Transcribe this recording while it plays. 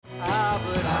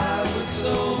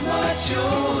so much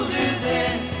older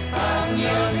then, I'm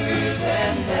younger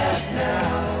than that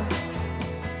now.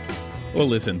 Well,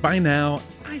 listen, by now,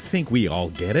 I think we all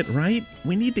get it, right?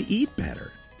 We need to eat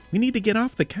better. We need to get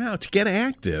off the couch, get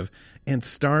active, and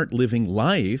start living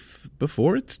life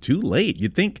before it's too late.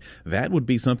 You'd think that would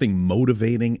be something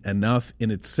motivating enough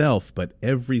in itself, but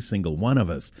every single one of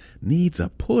us needs a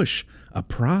push, a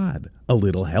prod, a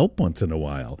little help once in a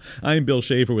while. I'm Bill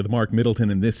Schaefer with Mark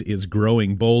Middleton, and this is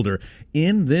Growing Bolder.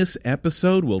 In this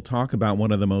episode, we'll talk about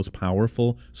one of the most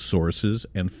powerful sources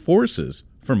and forces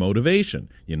for motivation.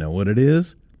 You know what it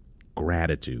is?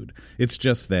 Gratitude. It's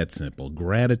just that simple.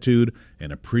 Gratitude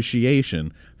and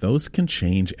appreciation, those can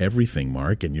change everything,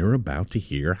 Mark, and you're about to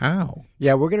hear how.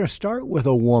 Yeah, we're going to start with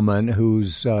a woman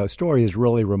whose story is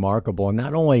really remarkable. And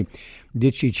not only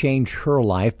did she change her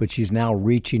life, but she's now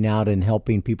reaching out and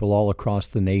helping people all across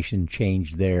the nation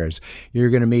change theirs. You're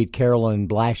going to meet Carolyn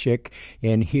Blashik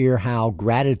and hear how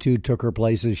gratitude took her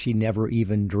places she never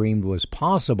even dreamed was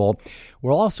possible.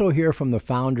 We'll also hear from the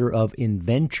founder of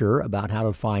Inventure about how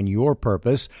to find your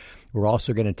purpose. We're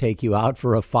also going to take you out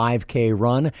for a 5K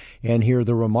run and hear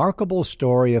the remarkable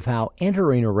story of how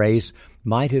entering a race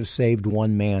might have saved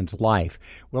one man's life.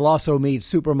 We'll also meet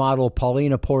supermodel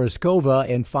Paulina Porizkova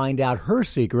and find out her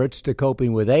secrets to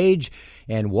coping with age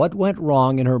and what went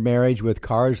wrong in her marriage with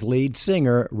Cars lead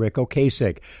singer Rick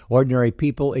Ocasek. Ordinary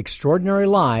people, extraordinary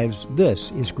lives.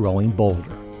 This is Growing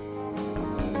Bolder.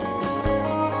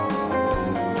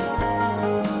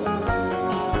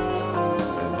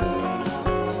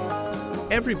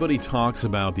 Everybody talks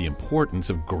about the importance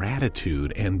of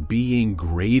gratitude and being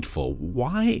grateful.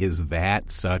 Why is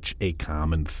that such a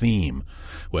common theme?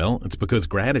 Well, it's because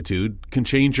gratitude can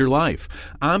change your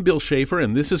life. I'm Bill Schaefer,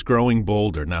 and this is Growing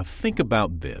Bolder. Now, think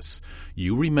about this.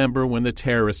 You remember when the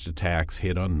terrorist attacks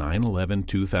hit on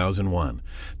 9/11/2001.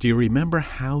 Do you remember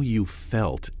how you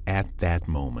felt at that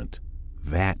moment,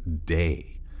 that day?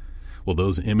 Well,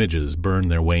 those images burn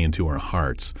their way into our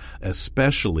hearts,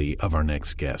 especially of our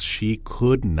next guest. She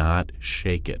could not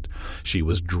shake it. She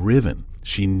was driven.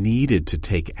 She needed to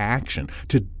take action,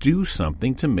 to do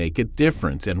something to make a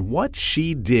difference. And what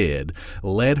she did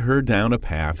led her down a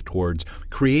path towards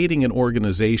creating an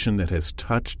organization that has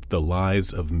touched the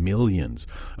lives of millions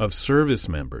of service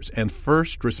members and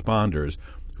first responders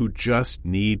who just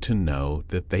need to know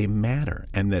that they matter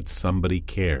and that somebody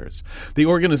cares. The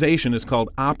organization is called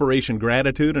Operation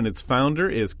Gratitude, and its founder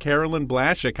is Carolyn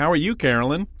Blashik. How are you,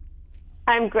 Carolyn?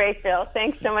 I'm great, Bill.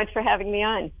 Thanks so much for having me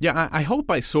on. Yeah, I hope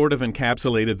I sort of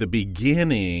encapsulated the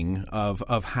beginning of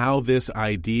how this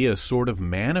idea sort of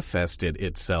manifested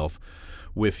itself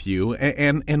with you.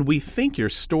 And we think your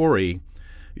story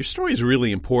is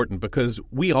really important because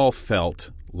we all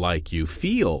felt like you,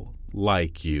 feel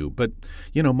like you. But,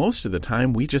 you know, most of the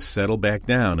time we just settle back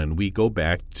down and we go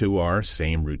back to our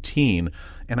same routine.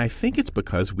 And I think it's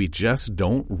because we just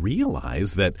don't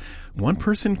realize that one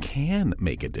person can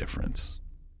make a difference.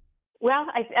 Well,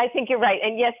 I think you're right.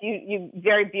 And yes, you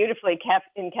very beautifully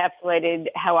encapsulated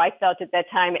how I felt at that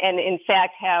time. And in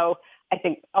fact, how I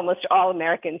think almost all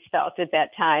Americans felt at that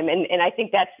time. And I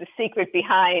think that's the secret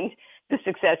behind the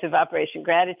success of Operation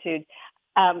Gratitude.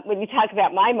 When you talk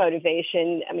about my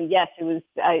motivation, I mean, yes, it was,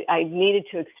 I needed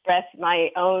to express my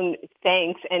own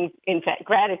thanks and, in fact,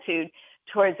 gratitude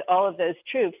towards all of those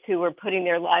troops who were putting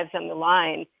their lives on the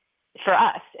line for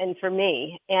us and for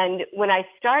me. And when I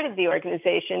started the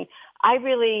organization, I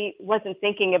really wasn't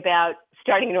thinking about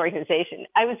starting an organization.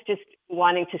 I was just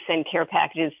wanting to send care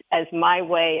packages as my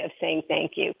way of saying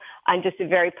thank you on just a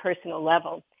very personal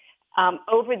level.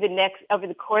 Over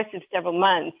the course of several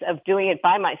months of doing it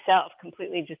by myself,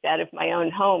 completely just out of my own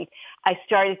home, I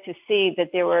started to see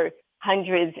that there were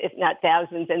hundreds, if not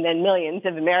thousands, and then millions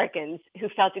of Americans who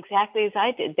felt exactly as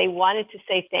I did. They wanted to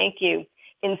say thank you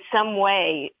in some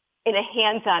way, in a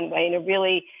hands-on way, in a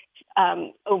really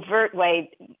overt way,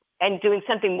 and doing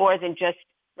something more than just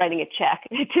writing a check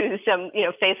to some,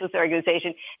 faceless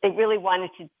organization. They really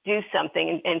wanted to do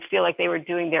something and feel like they were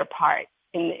doing their part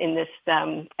in this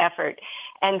effort.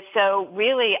 And so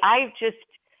really, I just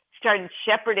started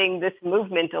shepherding this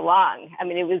movement along. I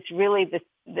mean, it was really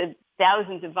the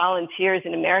thousands of volunteers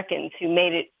and Americans who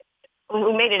made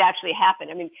it actually happen.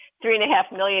 I mean,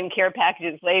 3.5 million care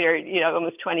packages later,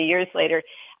 almost 20 years later,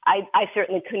 I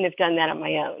certainly couldn't have done that on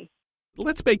my own.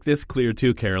 Let's make this clear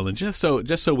too, Carolyn, just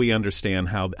so we understand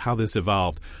how this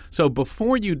evolved. So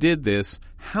before you did this,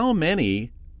 how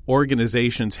many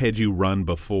organizations had you run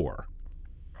before?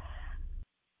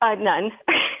 None.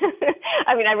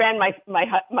 I mean, I ran my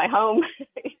home.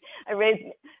 I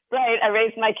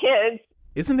raised my kids.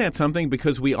 Isn't that something?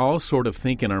 Because we all sort of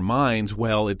think in our minds,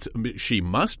 well, she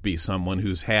must be someone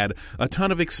who's had a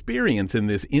ton of experience in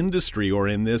this industry or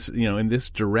in this, in this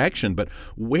direction. But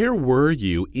where were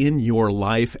you in your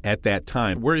life at that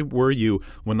time? Where were you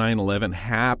when 9/11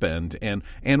 happened? And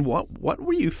what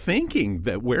were you thinking?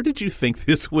 Where did you think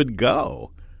this would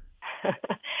go?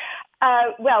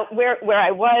 Well, where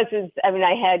I was is,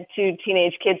 I had 2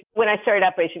 teenage kids. When I started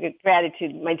Operation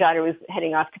Gratitude, my daughter was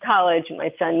heading off to college, and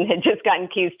my son had just gotten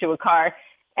keys to a car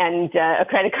and a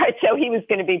credit card, so he was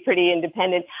going to be pretty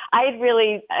independent. I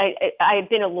had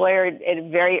been a lawyer at a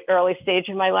very early stage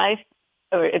of my life,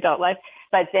 or adult life,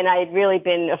 but then I had really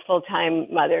been a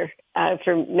full-time mother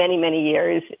for many, many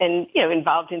years, and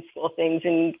involved in school things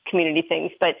and community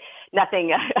things, but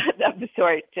nothing of the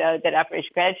sort that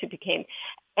Operation Gratitude became.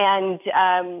 And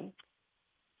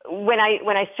when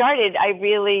I started, I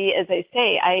really, as I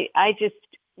say, I just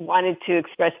wanted to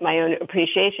express my own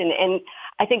appreciation. And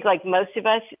I think, like most of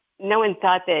us, no one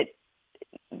thought that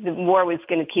the war was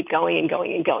going to keep going and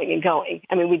going and going and going.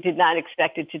 We did not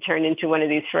expect it to turn into one of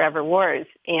these forever wars.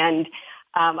 And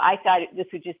I thought this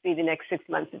would just be the next 6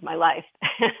 months of my life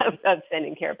of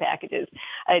sending care packages.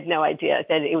 I had no idea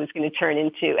that it was going to turn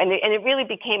into, and it really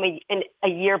became a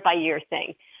year-by-year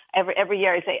thing. Every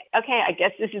year I say, okay, I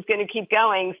guess this is going to keep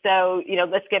going. So,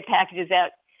 let's get packages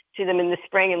out to them in the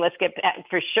spring, and let's get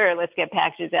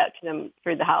packages out to them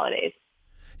for the holidays.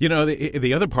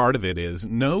 The other part of it is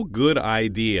no good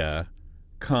idea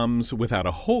comes without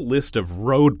a whole list of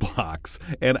roadblocks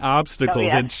and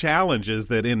obstacles and challenges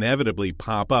that inevitably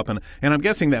pop up. And I'm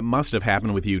guessing that must have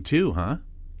happened with you too, huh?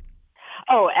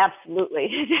 Oh,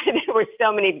 absolutely. There were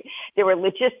so many. There were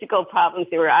logistical problems.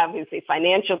 There were obviously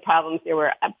financial problems. There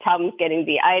were problems getting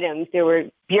the items. There were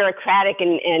bureaucratic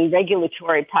and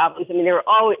regulatory problems. There were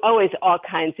always all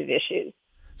kinds of issues.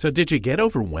 So did you get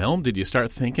overwhelmed? Did you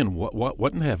start thinking,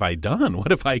 what have I done?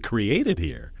 What have I created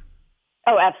here?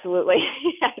 Oh, absolutely.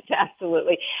 Yes,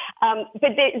 absolutely.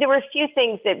 But there were a few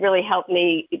things that really helped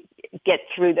me get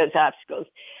through those obstacles.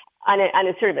 On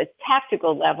a sort of a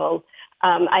tactical level,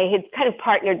 I had kind of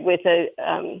partnered with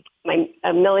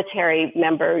a military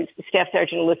member, Staff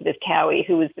Sergeant Elizabeth Cowie,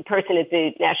 who was the person at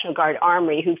the National Guard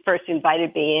Armory who first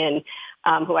invited me in,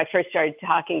 who I first started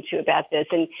talking to about this.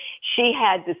 And she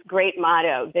had this great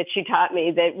motto that she taught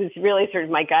me that was really sort of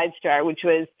my guide star, which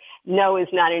was, no is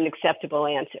not an acceptable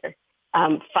answer.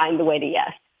 Find the way to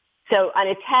yes. So on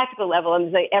a tactical level, I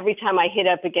was like, every time I hit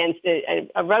up against a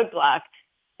roadblock,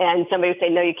 and somebody would say,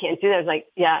 no, you can't do that. I was like,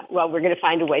 yeah, well, we're going to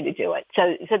find a way to do it.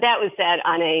 So that was that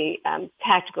on a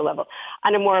tactical level.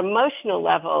 On a more emotional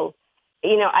level,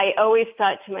 I always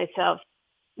thought to myself,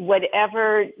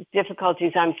 whatever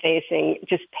difficulties I'm facing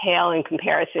just pale in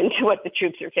comparison to what the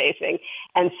troops are facing,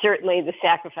 and certainly the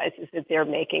sacrifices that they're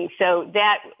making. So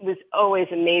that was always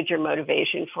a major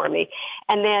motivation for me.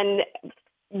 And then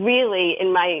really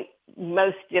in my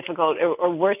most difficult or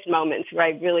worst moments where I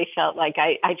really felt like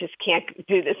I just can't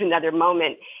do this another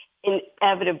moment,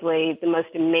 inevitably the most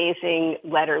amazing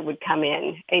letter would come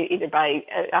in, either by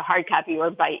a hard copy or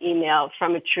by email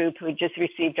from a troop who had just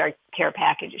received our care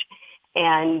package.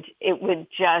 And it would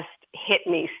just hit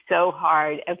me so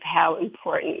hard of how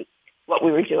important what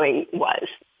we were doing was,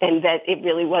 and that it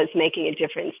really was making a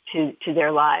difference to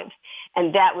their lives.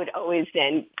 And that would always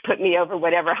then put me over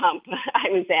whatever hump I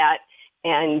was at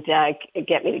and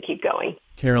get me to keep going.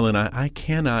 Carolyn, I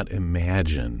cannot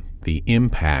imagine the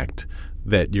impact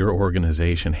that your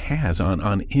organization has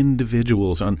on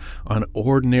individuals, on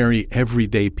ordinary,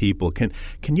 everyday people. Can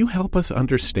you help us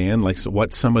understand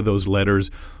what some of those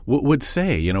letters would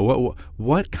say?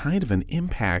 What kind of an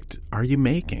impact are you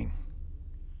making?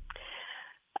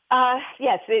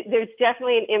 Yes, there's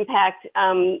definitely an impact,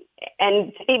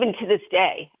 and even to this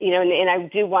day, and I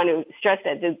do want to stress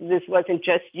that this wasn't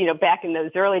just, back in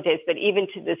those early days, but even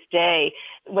to this day,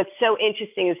 what's so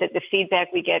interesting is that the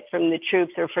feedback we get from the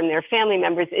troops or from their family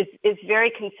members is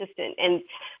very consistent. And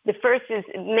the first is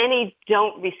many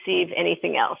don't receive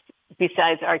anything else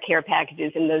besides our care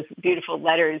packages and those beautiful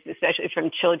letters, especially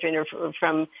from children or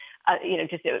from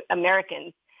just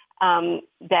Americans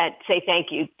that say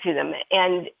thank you to them.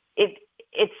 And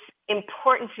it's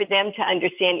important for them to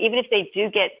understand, even if they do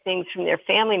get things from their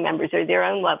family members or their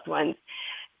own loved ones,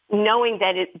 knowing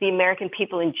that the American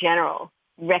people in general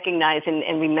recognize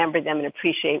and remember them and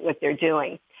appreciate what they're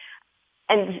doing.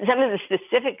 And some of the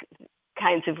specific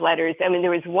kinds of letters,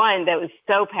 there was one that was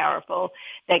so powerful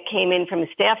that came in from a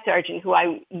staff sergeant who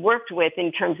I worked with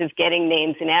in terms of getting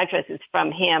names and addresses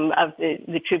from him of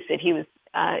the troops that he was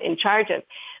in charge of.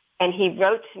 And he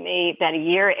wrote to me about a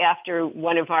year after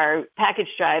one of our package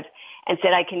drives and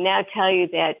said, I can now tell you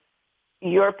that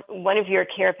one of your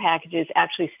care packages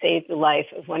actually saved the life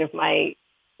of one of my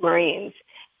Marines.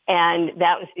 And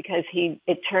that was because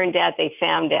it turned out they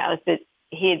found out that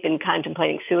he had been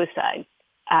contemplating suicide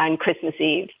on Christmas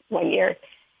Eve one year.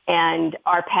 And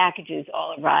our packages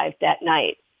all arrived that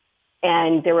night.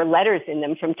 And there were letters in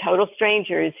them from total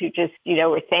strangers who just,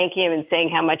 were thanking him and saying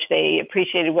how much they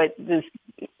appreciated what this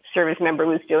service member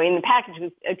was doing. The package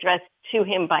was addressed to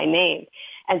him by name.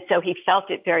 And so he felt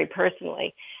it very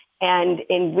personally. And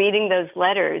in reading those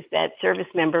letters, that service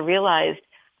member realized,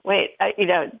 wait,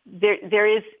 there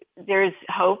is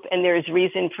hope and there is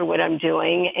reason for what I'm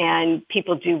doing, and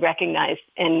people do recognize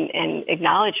and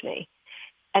acknowledge me.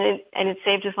 And it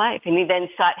saved his life. And he then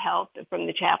sought help from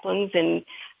the chaplains. And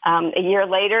a year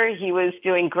later, he was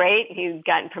doing great. He'd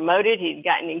gotten promoted. He'd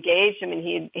gotten engaged. I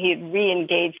mean, he had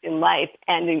re-engaged in life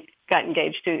and got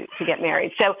engaged to get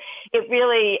married. So it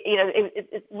really,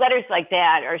 letters like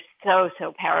that are so,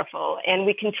 so powerful. And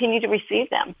we continue to receive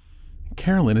them.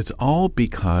 Carolyn, it's all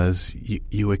because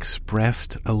you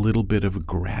expressed a little bit of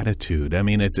gratitude. I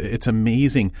mean, it's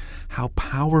amazing how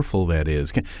powerful that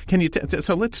is. Can you?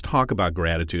 So let's talk about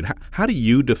gratitude. How do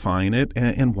you define it,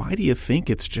 and why do you think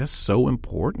it's just so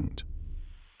important?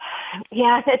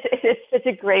 Yeah, that's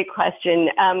a great question.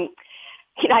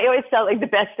 I always felt like the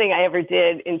best thing I ever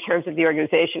did in terms of the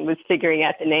organization was figuring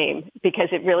out the name, because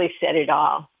it really said it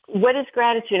all. What is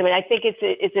gratitude? I mean, I think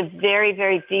it's a very,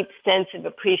 very deep sense of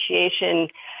appreciation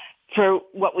for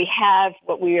what we have,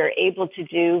 what we are able to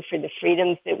do, for the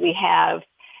freedoms that we have.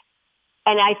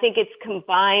 And I think it's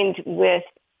combined with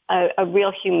a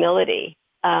real humility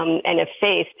and a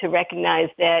faith to recognize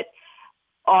that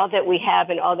all that we have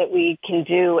and all that we can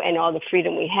do and all the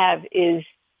freedom we have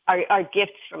are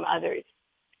gifts from others,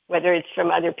 whether it's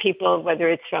from other people, whether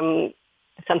it's from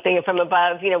something from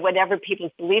above, whatever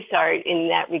people's beliefs are in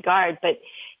that regard. But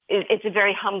it's a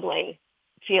very humbling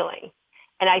feeling.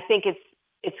 And I think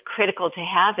it's critical to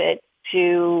have it,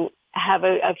 to have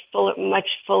a much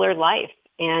fuller life,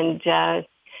 and to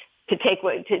take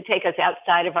us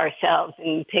outside of ourselves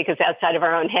and take us outside of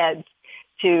our own heads,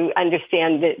 to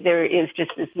understand that there is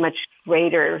just this much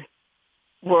greater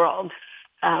world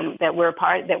that we're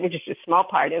just a small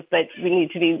part of, but we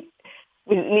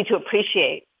need to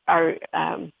appreciate our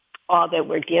all that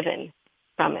we're given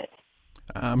from it.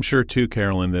 I'm sure, too,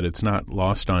 Carolyn, that it's not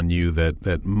lost on you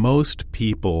that most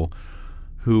people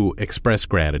who express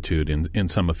gratitude in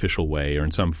some official way or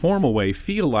in some formal way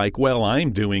feel like, well,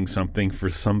 I'm doing something for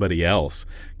somebody else.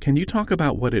 Can you talk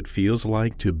about what it feels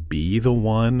like to be the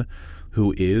one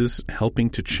who is helping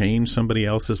to change somebody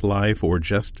else's life, or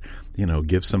just,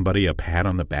 give somebody a pat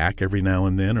on the back every now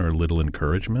and then, or a little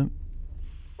encouragement?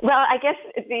 Well, I guess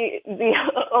the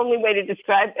only way to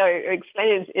describe or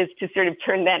explain it is to sort of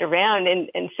turn that around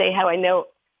and say how I know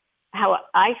how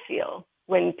I feel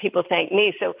when people thank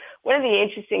me. So one of the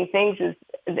interesting things is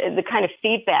the kind of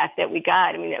feedback that we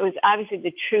got. I mean, it was obviously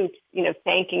the troops,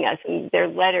 thanking us, and their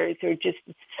letters are just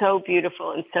so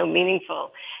beautiful and so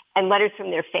meaningful, and letters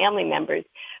from their family members.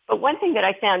 But one thing that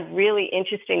I found really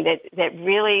interesting that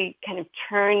really kind of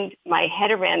turned my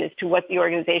head around as to what the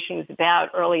organization was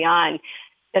about early on,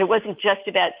 that it wasn't just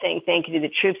about saying thank you to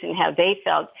the troops and how they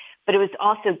felt, but it was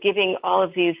also giving all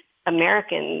of these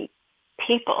American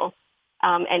people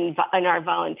and our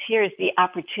volunteers the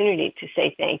opportunity to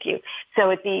say thank you.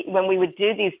 So when we would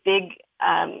do these big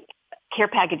care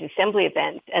package assembly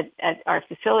events at our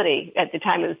facility, at the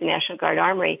time it was the National Guard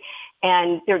Armory,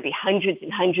 and there would be hundreds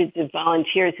and hundreds of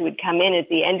volunteers who would come in. At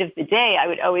the end of the day, I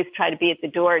would always try to be at the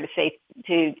door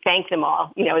to thank them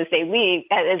all. As they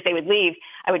would leave,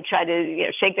 I would try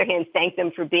to shake their hands, thank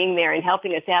them for being there and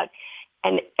helping us out.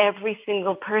 And every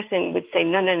single person would say,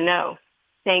 no,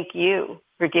 thank you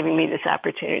for giving me this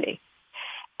opportunity.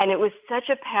 And it was such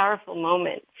a powerful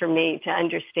moment for me to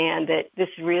understand that this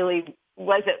really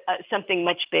was something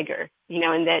much bigger,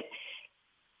 and that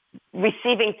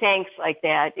receiving thanks like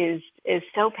that is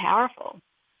so powerful.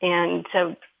 And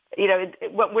so,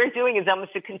 what we're doing is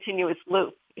almost a continuous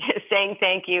loop, saying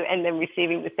thank you and then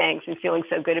receiving the thanks and feeling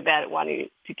so good about it, wanting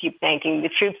to keep thanking. The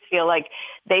troops feel like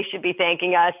they should be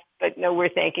thanking us, but no, we're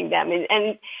thanking them.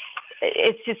 And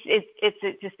it's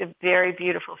just a very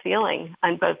beautiful feeling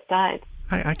on both sides.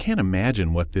 I can't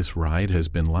imagine what this ride has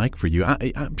been like for you.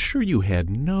 I'm sure you had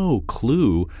no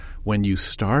clue when you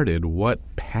started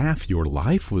what path your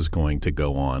life was going to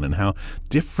go on and how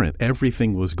different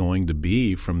everything was going to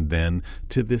be from then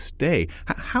to this day.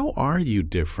 How are you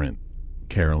different,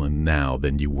 Carolyn, now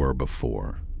than you were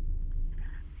before?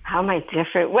 How am I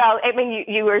different? Well, I mean,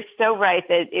 you were so right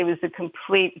that it was a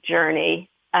complete journey,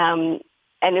 and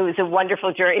it was a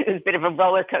wonderful journey. It was a bit of a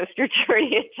roller coaster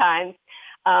journey at times.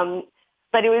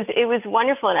 but it was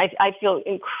wonderful, and I feel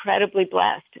incredibly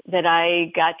blessed that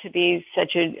I got to be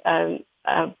such a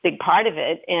big part of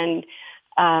it, and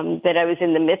that I was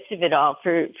in the midst of it all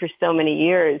for so many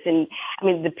years. And I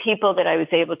mean, the people that I was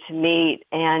able to meet,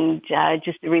 and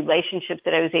just the relationships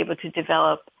that I was able to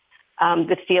develop,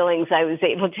 the feelings I was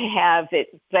able to have,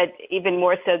 but even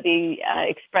more so the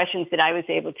expressions that I was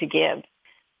able to give.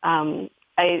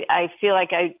 I feel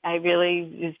like I really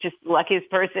was just the luckiest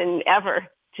person ever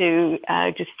to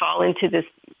just fall into this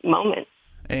moment.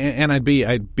 And I'd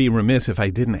be remiss if I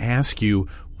didn't ask you,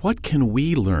 what can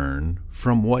we learn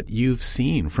from what you've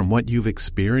seen, from what you've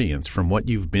experienced, from what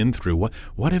you've been through?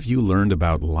 What have you learned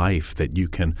about life that you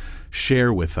can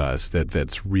share with us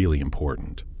that's really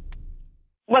important?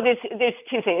 Well, there's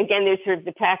two things. Again, there's sort of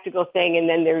the practical thing, and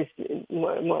then there's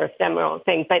more ephemeral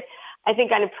thing. But I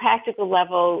think on a practical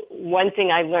level, one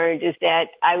thing I learned is that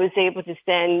I was able to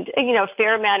send, a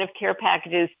fair amount of care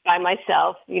packages by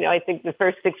myself. I think the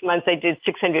first 6 months I did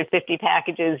 650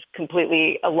 packages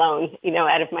completely alone,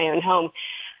 out of my own home.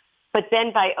 But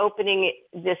then by opening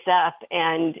this up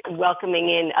and welcoming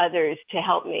in others to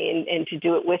help me and to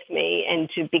do it with me and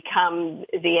to become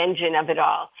the engine of it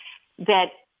all, that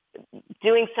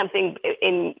doing something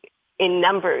in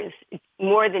numbers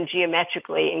more than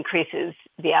geometrically increases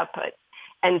the output.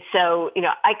 And so,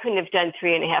 I couldn't have done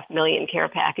 3.5 million care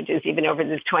packages even over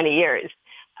the 20 years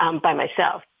by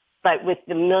myself. But with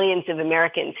the millions of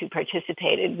Americans who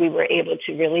participated, we were able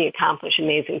to really accomplish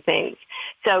amazing things.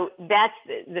 So that's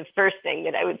the first thing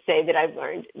that I would say that I've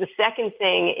learned. The second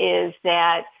thing is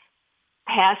that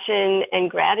passion and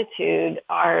gratitude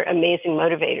are amazing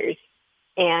motivators.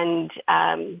 And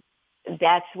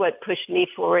that's what pushed me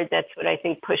forward. That's what I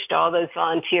think pushed all those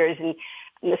volunteers, and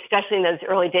especially in those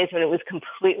early days when it was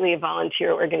completely a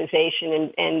volunteer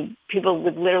organization, and people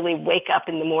would literally wake up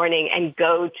in the morning and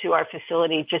go to our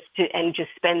facility just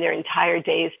spend their entire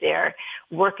days there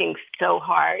working so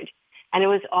hard. And it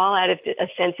was all out of a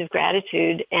sense of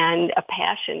gratitude and a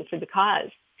passion for the cause.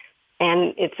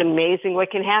 And it's amazing what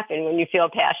can happen when you feel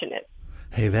passionate.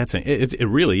 Hey, it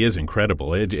really is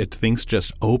incredible. Things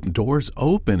just doors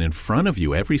open in front of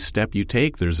you. Every step you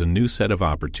take, there's a new set of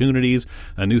opportunities,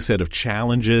 a new set of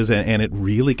challenges, and it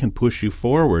really can push you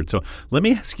forward. So let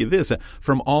me ask you this.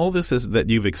 From all this that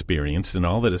you've experienced and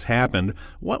all that has happened,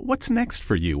 what's next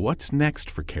for you? What's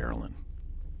next for Carolyn?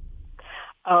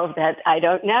 Oh, that I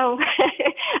don't know.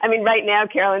 I mean, right now,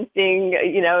 Carolyn's being,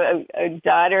 a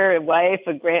daughter, a wife,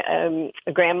 a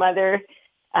grandmother,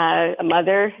 a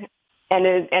mother, and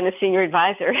a senior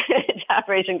advisor to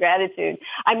Operation Gratitude.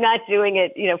 I'm not doing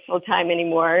it, full time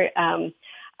anymore.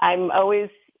 I'm always,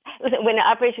 when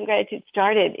Operation Gratitude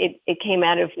started, it came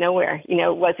out of nowhere.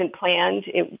 It wasn't planned.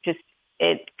 It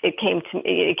came,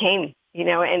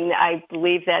 and I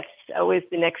believe that's always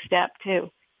the next step too.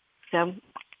 So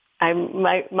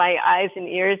my eyes and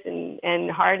ears and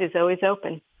heart is always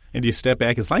open. And you step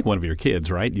back. It's like one of your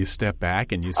kids, right? You step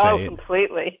back and you say, "Oh,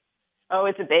 completely. Oh,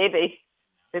 it's a baby.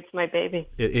 It's my baby."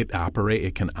 It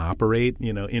can operate,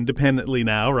 independently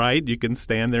now, right? You can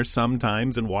stand there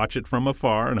sometimes and watch it from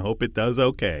afar and hope it does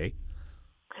okay.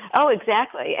 Oh,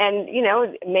 exactly. And,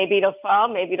 maybe it'll fall,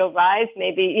 maybe it'll rise,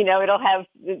 maybe, it'll have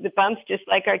the bumps just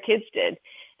like our kids did.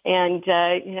 And,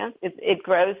 it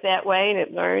grows that way and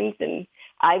it learns, and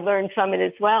I learned from it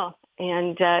as well.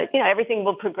 And, everything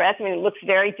will progress. I mean, it looks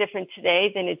very different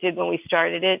today than it did when we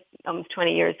started it almost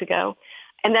 20 years ago.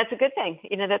 And that's a good thing.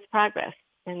 That's progress.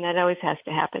 And that always has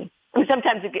to happen. I mean,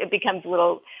 sometimes it becomes a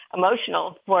little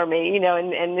emotional for me, and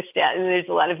there's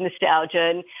a lot of nostalgia.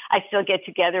 And I still get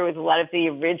together with a lot of the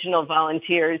original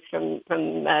volunteers from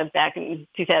back in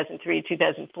 2003,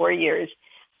 2004 years.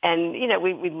 And,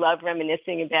 we love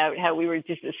reminiscing about how we were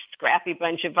just a scrappy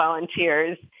bunch of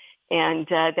volunteers, and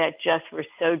that just were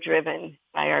so driven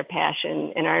by our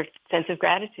passion and our sense of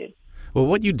gratitude. Well,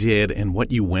 what you did and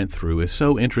what you went through is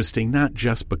so interesting, not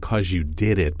just because you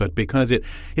did it, but because it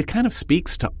kind of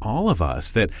speaks to all of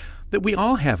us that we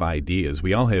all have ideas,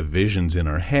 we all have visions in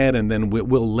our head, and then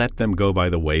we'll let them go by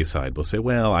the wayside. We'll say,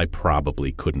 well, I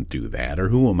probably couldn't do that, or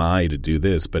who am I to do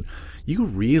this? But you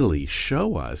really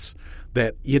show us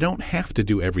that you don't have to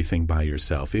do everything by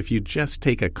yourself. If you just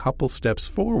take a couple steps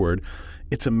forward,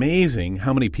 it's amazing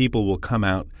how many people will come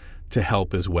out to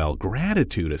help as well.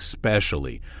 Gratitude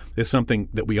especially is something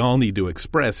that we all need to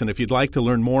express. And if you'd like to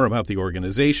learn more about the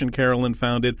organization Carolyn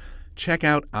founded, check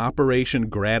out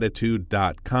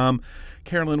OperationGratitude.com.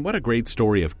 Carolyn, what a great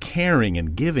story of caring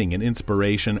and giving and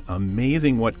inspiration.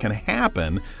 Amazing what can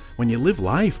happen when you live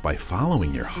life by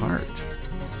following your heart.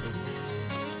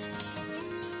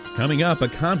 Coming up, a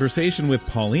conversation with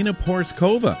Paulina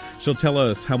Porizkova. She'll tell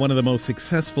us how one of the most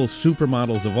successful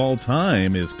supermodels of all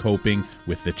time is coping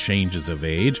with the changes of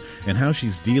age and how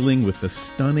she's dealing with the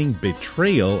stunning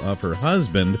betrayal of her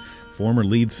husband, former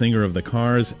lead singer of the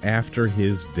Cars, after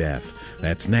his death.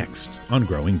 That's next on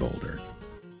Growing Bolder.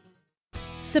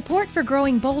 Support for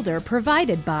Growing Bolder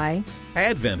provided by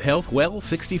Advent Health Well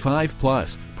 65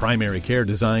 Plus. Primary care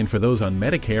designed for those on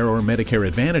Medicare or Medicare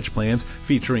Advantage plans,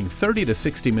 featuring 30 to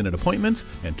 60-minute appointments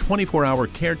and 24-hour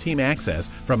care team access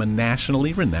from a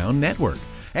nationally renowned network.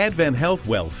 Advent Health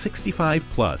Well 65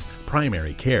 Plus.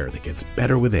 Primary care that gets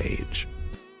better with age.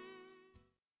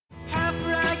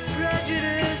 Half-right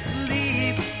prejudice,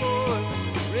 leap forward,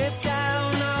 rip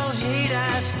down all hate,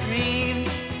 I scream.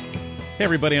 Hey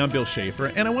everybody, I'm Bill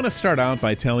Schaefer, and I want to start out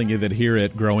by telling you that here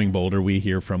at Growing Bolder, we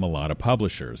hear from a lot of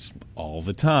publishers all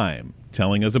the time,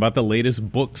 telling us about the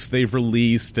latest books they've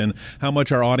released and how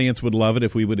much our audience would love it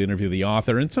if we would interview the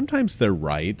author. And sometimes they're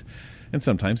right, and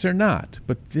sometimes they're not.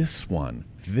 But this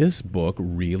book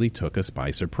really took us by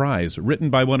surprise.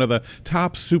 Written by one of the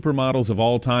top supermodels of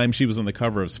all time. She was on the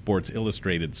cover of Sports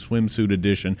Illustrated swimsuit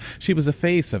edition. She was a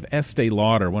face of Estee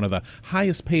Lauder, one of the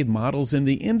highest paid models in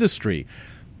the industry.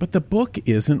 But the book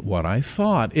isn't what I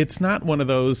thought. It's not one of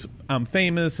those, I'm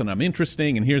famous and I'm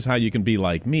interesting and here's how you can be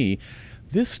like me.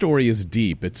 This story is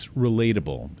deep, it's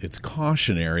relatable, it's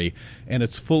cautionary, and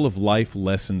it's full of life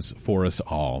lessons for us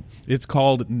all. It's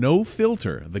called No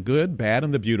Filter, The Good, Bad,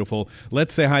 and the Beautiful.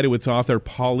 Let's say hi to its author,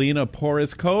 Paulina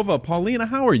Porizkova. Paulina,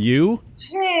 how are you?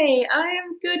 Hey, I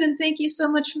am good, and thank you so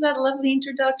much for that lovely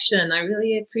introduction. I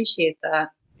really appreciate that.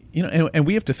 You know, and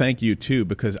we have to thank you, too,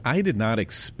 because I did not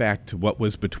expect what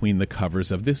was between the covers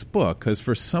of this book. Because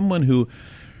for someone who,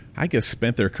 I guess,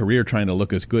 spent their career trying to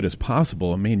look as good as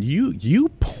possible, I mean, you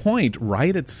point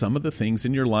right at some of the things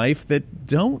in your life that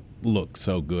don't look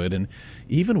so good. And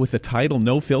even with the title,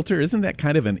 No Filter, isn't that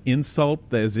kind of an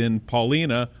insult, as in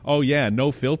Paulina, oh, yeah,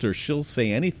 no filter, she'll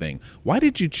say anything. Why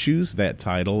did you choose that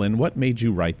title, and what made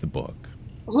you write the book?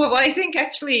 Well, I think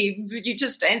actually you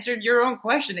just answered your own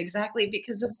question exactly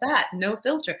because of that. No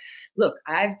filter. Look,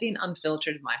 I've been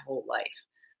unfiltered my whole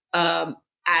life.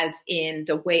 As in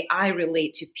the way I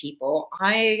relate to people.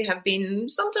 I have been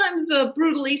sometimes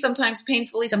brutally, sometimes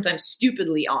painfully, sometimes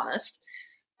stupidly honest.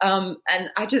 And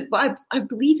I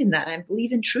believe in that. I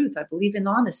believe in truth. I believe in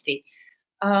honesty.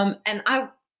 And I've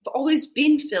always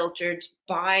been filtered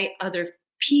by other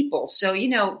people. So,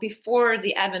 before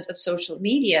the advent of social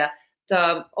media,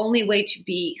 the only way to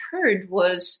be heard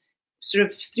was sort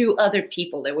of through other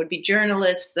people. There would be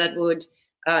journalists that would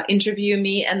interview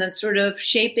me and then sort of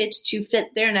shape it to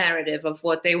fit their narrative of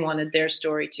what they wanted their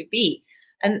story to be.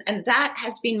 And that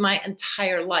has been my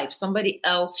entire life, somebody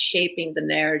else shaping the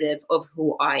narrative of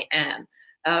who I am,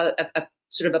 a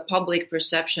sort of a public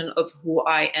perception of who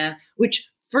I am, which,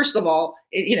 first of all,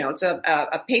 it's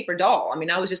a paper doll. I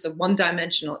mean, I was just a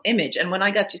one-dimensional image. And when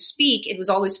I got to speak, it was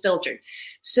always filtered.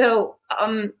 So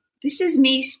this is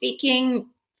me speaking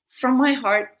from my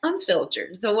heart,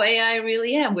 unfiltered, the way I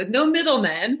really am, with no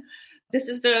middleman. This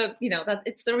is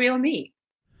it's the real me.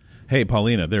 Hey,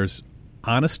 Paulina, there's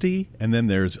honesty and then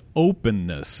there's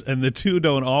openness, and the two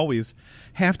don't always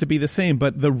have to be the same.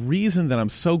 But the reason that I'm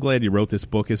so glad you wrote this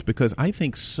book is because I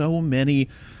think so many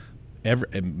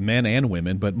men and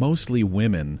women, but mostly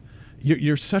women,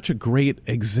 you're such a great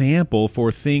example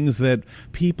for things that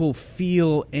people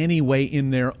feel anyway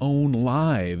in their own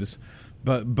lives,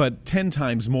 but 10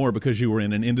 times more because you were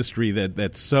in an industry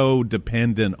that's so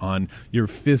dependent on your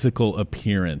physical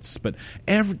appearance. But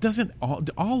doesn't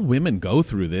all women go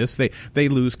through this? They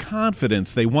lose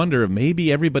confidence. They wonder if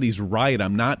maybe everybody's right.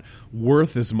 I'm not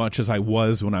worth as much as I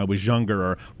was when I was younger,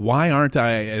 or why aren't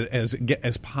I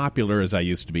as popular as I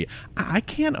used to be? I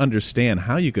can't understand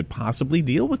how you could possibly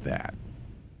deal with that.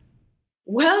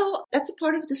 Well, that's a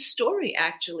part of the story,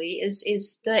 actually,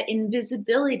 is the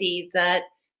invisibility that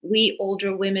we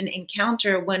older women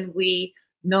encounter when we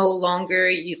no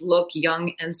longer look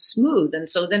young and smooth. And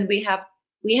so then we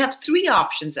have three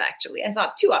options, actually. I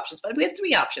thought two options, but we have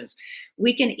three options.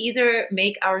 We can either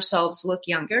make ourselves look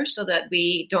younger so that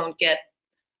we don't get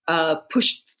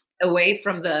pushed away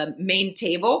from the main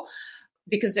table,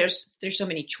 because there's so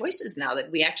many choices now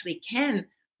that we actually can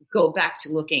go back to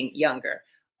looking younger.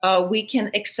 We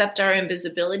can accept our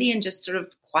invisibility and just sort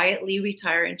of quietly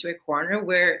retire into a corner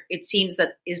where it seems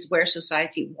that is where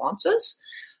society wants us.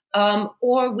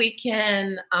 Or we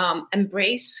can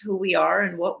embrace who we are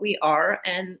and what we are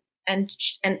and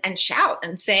shout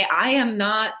and say, I am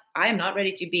not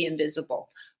ready to be invisible.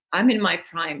 I'm in my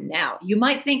prime now. You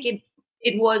might think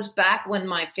it was back when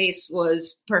my face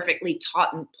was perfectly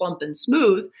taut and plump and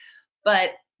smooth,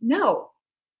 but no,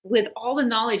 with all the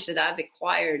knowledge that I've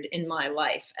acquired in my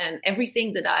life and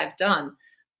everything that I've done,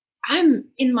 I'm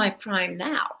in my prime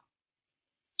now.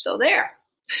 So there.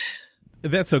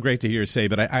 That's so great to hear you say,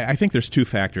 but I think there's two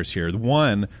factors here.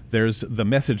 One, there's the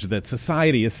message that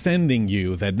society is sending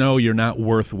you that, no, you're not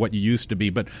worth what you used to be.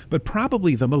 But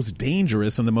probably the most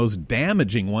dangerous and the most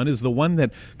damaging one is the one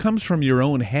that comes from your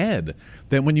own head.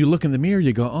 That when you look in the mirror,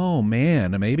 you go, oh,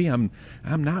 man, maybe I'm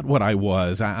not what I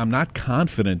was. I'm not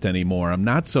confident anymore. I'm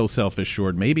not so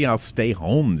self-assured. Maybe I'll stay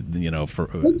home, for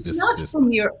It's not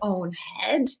from your own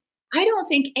head. I don't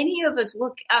think any of us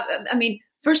look up. I mean,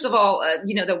 first of all,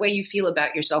 the way you feel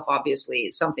about yourself, obviously,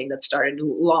 is something that started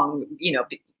long,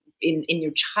 in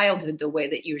your childhood, the way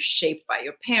that you're shaped by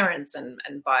your parents and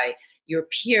by your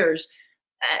peers,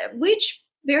 which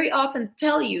very often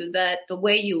tell you that the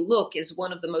way you look is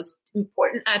one of the most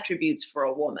important attributes for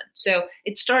a woman. So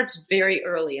it starts very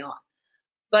early on.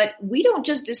 But we don't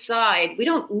just decide, we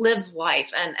don't live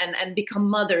life and become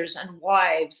mothers and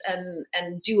wives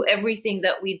and do everything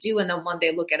that we do. And then one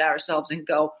day look at ourselves and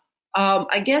go,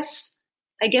 I guess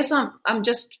I'm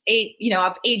just,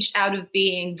 I've aged out of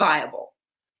being viable.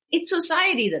 It's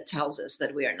society that tells us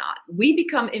that we are not. We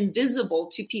become invisible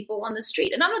to people on the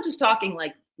street. And I'm not just talking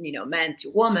like, man to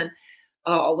woman,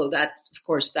 although that, of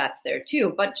course, that's there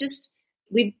too. But just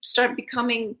we start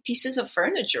becoming pieces of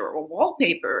furniture or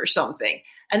wallpaper or something.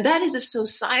 And that is a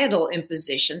societal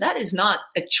imposition. That is not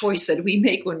a choice that we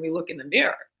make when we look in the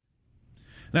mirror.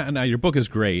 Now, your book is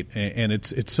great, and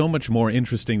it's so much more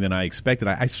interesting than I expected.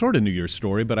 I sort of knew your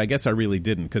story, but I guess I really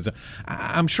didn't, because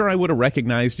I'm sure I would have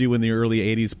recognized you in the early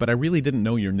 80s, but I really didn't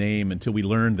know your name until we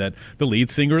learned that the lead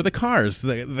singer of the Cars,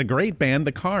 the great band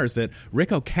The Cars, that Rick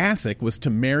Ocasek was to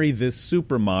marry this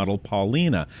supermodel,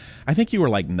 Paulina. I think you were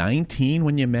like 19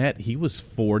 when you met. He was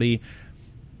 40.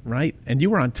 Right? And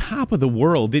you were on top of the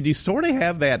world. Did you sort of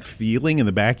have that feeling in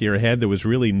the back of your head there was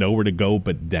really nowhere to go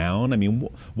but down? I mean,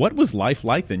 what was life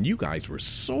like then? You guys were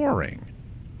soaring.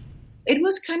 It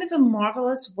was kind of a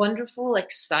marvelous, wonderful,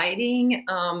 exciting,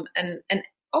 and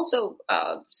also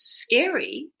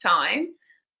scary time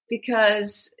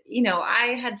because,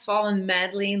 I had fallen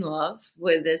madly in love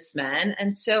with this man.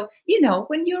 And so,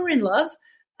 when you're in love,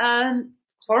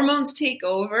 hormones take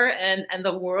over and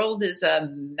the world is a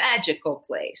magical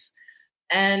place.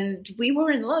 And we were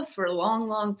in love for a long,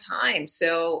 long time.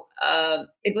 So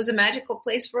it was a magical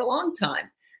place for a long time.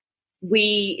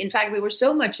 In fact, we were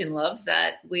so much in love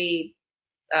that we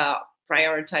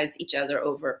prioritized each other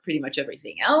over pretty much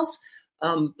everything else.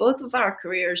 Both of our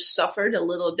careers suffered a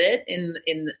little bit in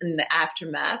the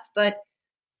aftermath, but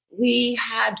we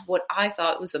had what I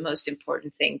thought was the most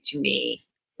important thing to me,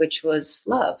 which was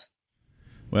love.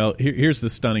 Well, here's the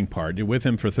stunning part. You're with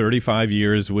him for 35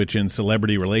 years, which in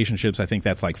celebrity relationships, I think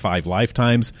that's like 5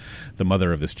 lifetimes. The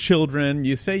mother of his children.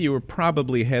 You say you were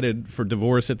probably headed for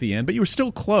divorce at the end, but you were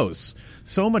still close.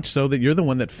 So much so that you're the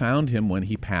one that found him when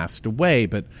he passed away.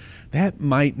 But that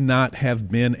might not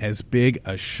have been as big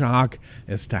a shock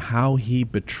as to how he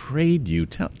betrayed you.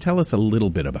 Tell us a little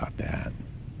bit about that.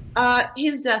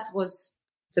 His death was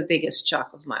the biggest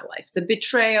shock of my life. The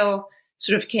betrayal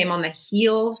sort of came on the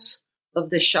heels of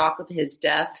the shock of his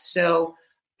death. So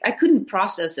I couldn't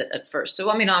process it at first. So,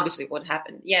 obviously what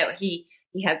happened? Yeah, he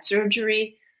had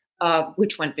surgery,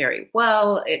 which went very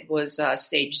well. It was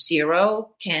stage 0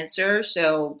 cancer.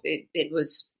 So it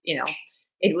was,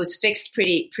 it was fixed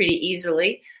pretty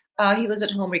easily. He was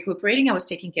at home recuperating. I was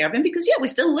taking care of him because, we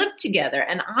still lived together.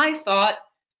 And I thought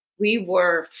we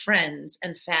were friends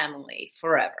and family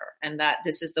forever, and that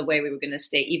this is the way we were going to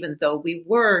stay, even though we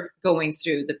were going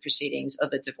through the proceedings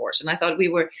of a divorce. And I thought we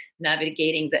were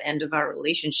navigating the end of our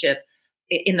relationship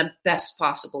in the best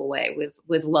possible way,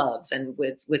 with love and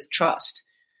with trust.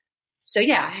 So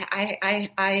I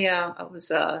was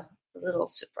a little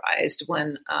surprised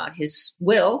when his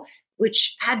will,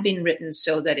 which had been written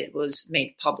so that it was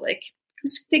made public,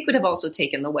 because they could have also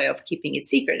taken the way of keeping it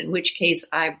secret, in which case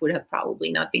I would have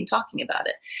probably not been talking about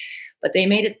it. But they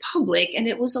made it public, and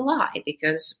it was a lie,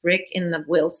 because Rick in the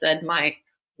will said my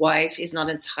wife is not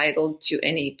entitled to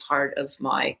any part of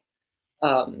my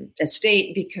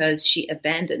estate because she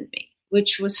abandoned me,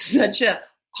 which was such a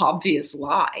obvious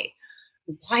lie.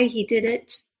 Why he did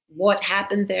it, what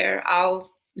happened there,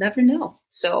 I'll never know.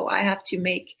 So I have to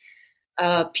make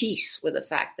peace with the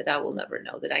fact that I will never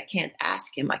know, that I can't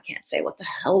ask him. I can't say, what the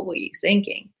hell were you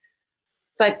thinking?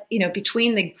 But,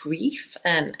 between the grief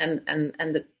and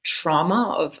the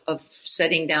trauma of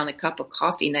setting down a cup of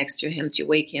coffee next to him to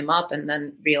wake him up and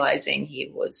then realizing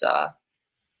he was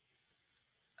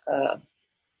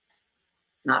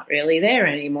not really there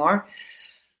anymore,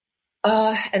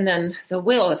 And then the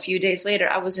will, a few days later,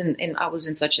 I was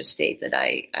in such a state that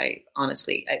I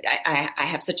honestly, I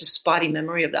have such a spotty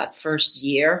memory of that first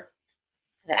year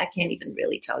that I can't even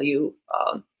really tell you.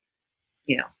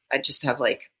 I just have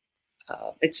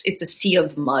it's a sea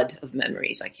of mud of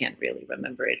memories. I can't really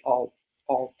remember it all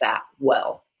that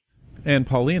well. And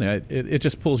Paulina, it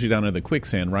just pulls you down into the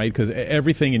quicksand, right? Because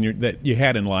everything that you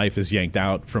had in life is yanked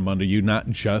out from under you, not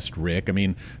just Rick. I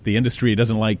mean, the industry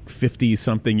doesn't like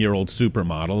 50-something-year-old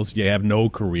supermodels. You have no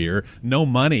career, no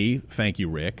money, thank you,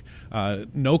 Rick,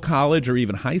 no college or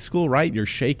even high school, right? You're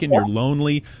shaken, you're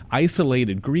lonely,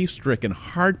 isolated, grief-stricken,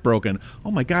 heartbroken.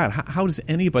 Oh, my God, how is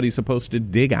anybody supposed to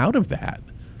dig out of that?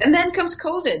 And then comes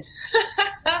COVID.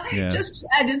 Yeah. Just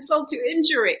add insult to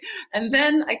injury. And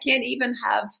then I can't even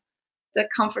have the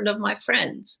comfort of my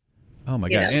friends. Oh, my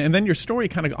God. And then your story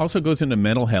kind of also goes into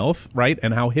mental health, right?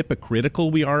 And how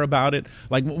hypocritical we are about it.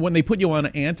 Like when they put you on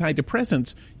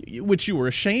antidepressants, which you were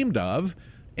ashamed of,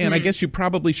 and I guess you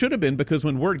probably should have been, because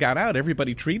when word got out,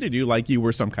 everybody treated you like you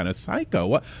were some kind of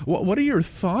psycho. What are your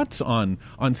thoughts on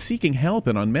seeking help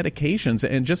and on medications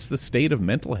and just the state of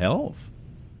mental health?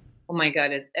 Oh my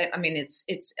God.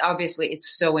 It's obviously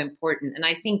it's so important. And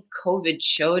I think COVID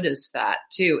showed us that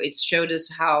too. It showed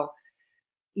us how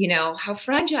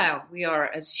fragile we are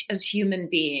as human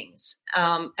beings.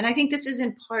 And I think this is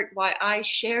in part why I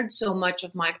shared so much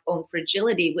of my own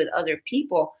fragility with other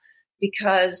people,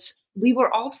 because we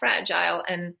were all fragile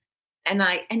and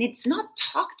it's not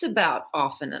talked about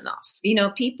often enough.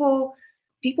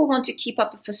 People want to keep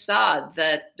up a facade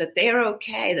that they're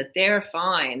okay, that they're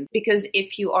fine, because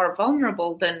if you are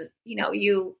vulnerable, then,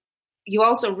 you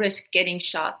also risk getting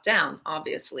shot down,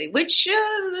 obviously, which,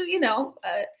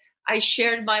 I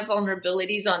shared my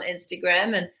vulnerabilities on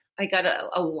Instagram and I got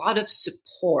a lot of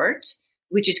support,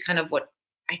 which is kind of what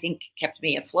I think kept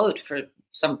me afloat for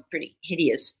some pretty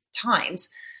hideous times.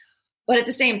 But at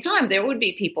the same time, there would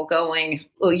be people going,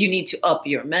 well, you need to up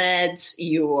your meds.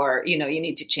 You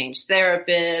need to change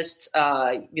therapists.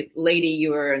 Lady,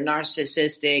 you're a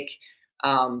narcissistic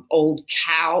old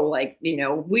cow.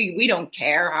 We don't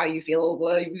care how you feel.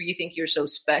 Well, you think you're so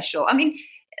special. I mean,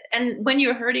 and when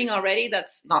you're hurting already,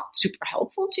 that's not super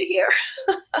helpful to hear.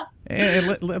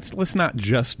 And let's not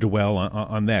just dwell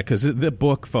on that, because the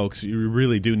book, folks, you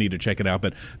really do need to check it out.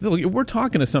 But look, we're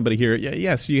talking to somebody here.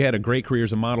 Yes, you had a great career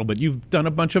as a model, but you've done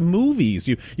a bunch of movies.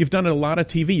 You've done a lot of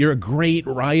TV. You're a great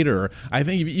writer. I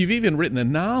think you've even written a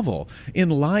novel. In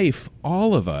life,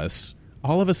 all of us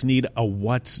need a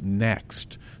what's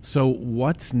next. So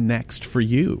what's next for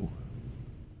you?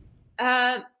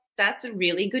 That's a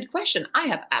really good question. I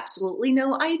have absolutely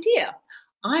no idea.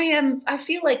 I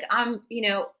feel like I'm,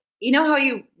 how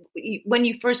when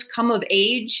you first come of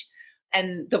age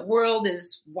and the world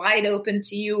is wide open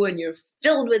to you and you're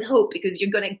filled with hope because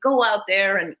you're going to go out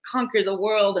there and conquer the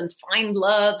world and find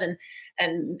love and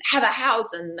have a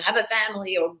house and have a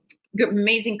family or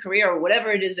amazing career or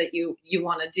whatever it is that you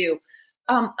want to do.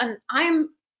 And I'm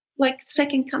like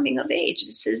second coming of age.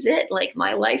 This is it. Like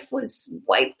my life was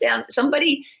wiped down.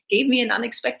 Somebody gave me an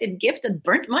unexpected gift and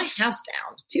burnt my house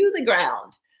down to the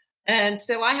ground. And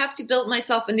so I have to build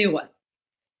myself a new one.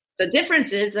 The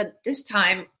difference is that this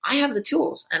time I have the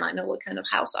tools and I know what kind of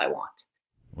house I want.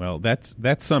 Well, that's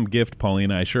some gift,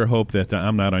 Paulina. I sure hope that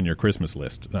I'm not on your Christmas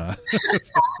list.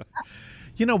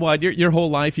 You know what? Your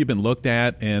whole life you've been looked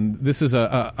at, and this is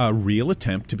a real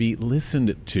attempt to be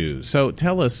listened to. So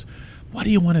tell us, what do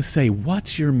you want to say?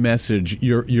 What's your message,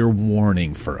 your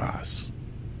warning for us?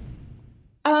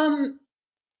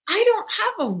 I don't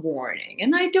have a warning,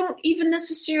 and I don't even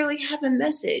necessarily have a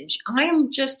message.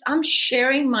 I'm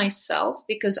sharing myself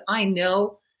because I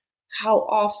know how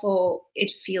awful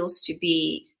it feels to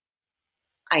be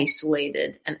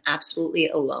isolated and absolutely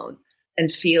alone and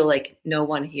feel like no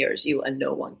one hears you and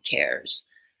no one cares.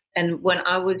 And when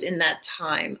I was in that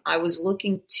time, I was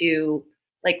looking to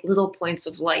like little points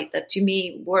of light that to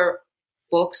me were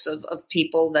books of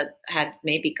people that had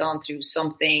maybe gone through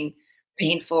something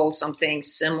painful, something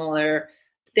similar.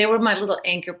 They were my little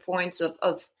anchor points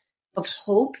of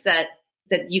hope that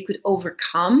you could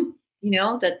overcome,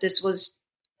 that this was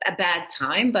a bad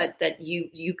time, but that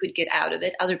you could get out of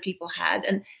it. Other people had.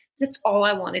 And that's all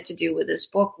I wanted to do with this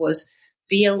book was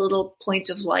be a little point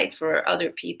of light for other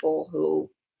people who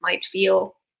might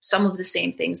feel some of the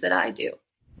same things that I do.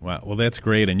 Wow, well, that's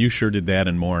great, and you sure did that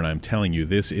and more, and I'm telling you,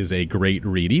 this is a great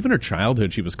read. Even her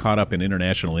childhood, she was caught up in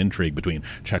international intrigue between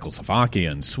Czechoslovakia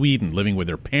and Sweden, living with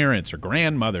her parents, her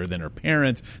grandmother, then her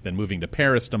parents, then moving to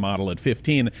Paris to model at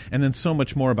 15, and then so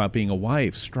much more about being a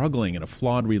wife, struggling in a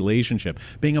flawed relationship,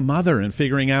 being a mother, and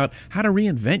figuring out how to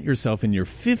reinvent yourself in your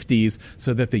 50s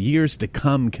so that the years to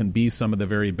come can be some of the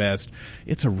very best.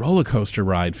 It's a roller coaster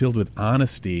ride filled with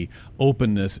honesty,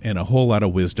 openness, and a whole lot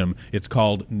of wisdom. It's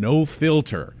called No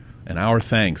Filter. And our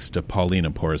thanks to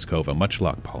Paulina Porizkova. Much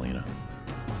luck, Paulina.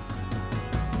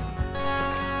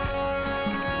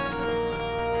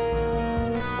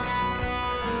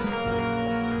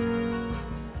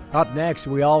 Up next,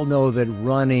 we all know that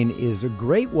running is a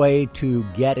great way to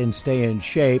get and stay in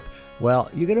shape. Well,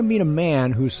 you're going to meet a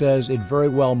man who says it very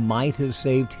well might have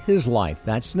saved his life.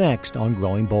 That's next on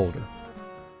Growing Bolder.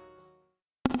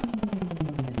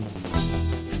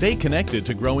 Stay connected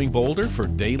to Growing Bolder for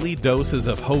daily doses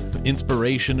of hope,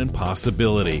 inspiration, and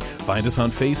possibility. Find us on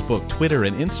Facebook, Twitter,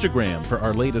 and Instagram for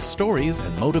our latest stories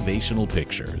and motivational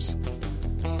pictures.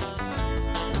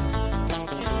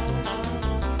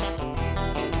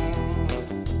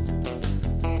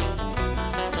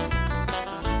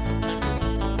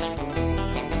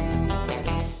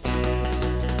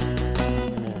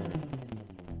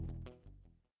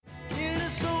 In a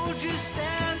soldier's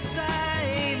stance, I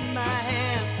aim my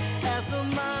hand at the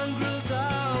mongrel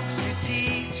dogs to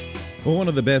teach. Well, one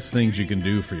of the best things you can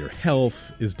do for your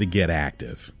health is to get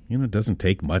active. You know, it doesn't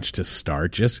take much to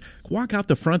start. Just walk out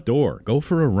the front door, go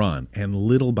for a run, and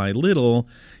little by little,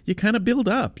 you kind of build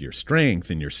up your strength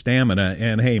and your stamina.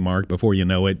 And hey, Mark, before you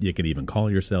know it, you could even call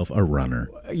yourself a runner.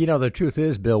 You know, the truth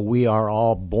is, Bill, we are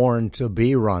all born to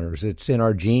be runners. It's in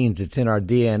our genes. It's in our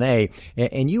DNA.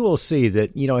 And you will see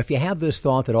that, you know, if you have this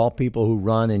thought that all people who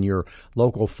run in your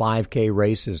local 5K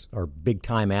races are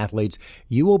big-time athletes,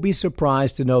 you will be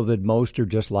surprised to know that most are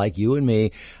just like you and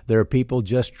me. There are people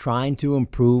just trying to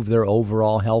improve their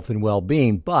overall health and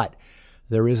well-being. But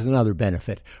there is another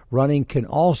benefit. Running can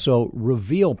also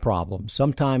reveal problems,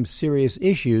 sometimes serious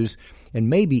issues, and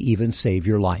maybe even save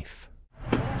your life.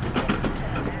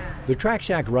 The Track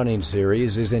Shack Running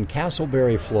Series is in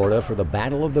Castleberry, Florida for the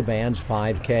Battle of the Bands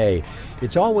 5K.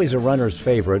 It's always a runner's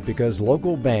favorite because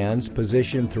local bands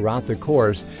positioned throughout the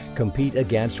course compete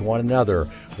against one another,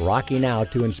 rocking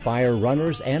out to inspire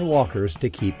runners and walkers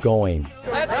to keep going.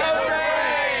 Let's go!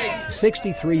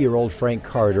 63-year-old Frank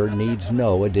Carter needs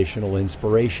no additional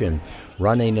inspiration.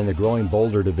 Running in the Growing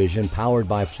Bolder division powered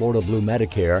by Florida Blue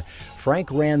Medicare,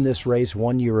 Frank ran this race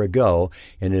 1 year ago,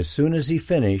 and as soon as he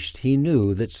finished, he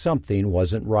knew that something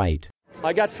wasn't right.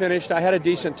 I got finished, I had a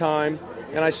decent time,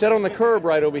 and I sat on the curb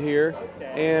right over here,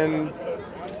 and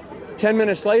 10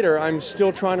 minutes later, I'm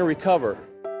still trying to recover.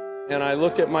 And I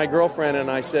looked at my girlfriend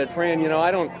and I said, Fran, you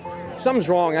know, something's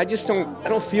wrong, I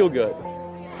don't feel good.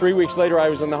 3 weeks later, I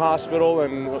was in the hospital,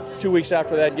 and 2 weeks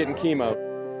after that, getting chemo.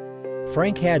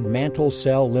 Frank had mantle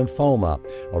cell lymphoma,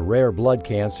 a rare blood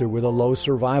cancer with a low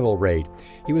survival rate.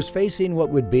 He was facing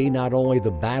what would be not only the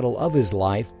battle of his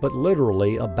life, but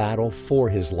literally a battle for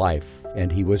his life,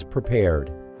 and he was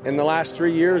prepared. In the last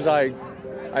 3 years, I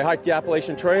hiked the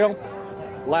Appalachian Trail.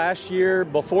 Last year,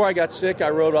 before I got sick,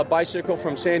 I rode a bicycle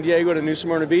from San Diego to New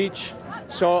Smyrna Beach.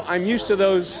 So I'm used to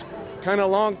those kind of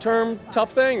long-term,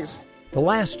 tough things. The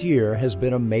last year has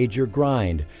been a major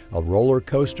grind, a roller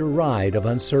coaster ride of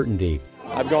uncertainty.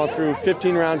 I've gone through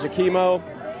 15 rounds of chemo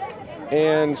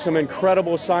and some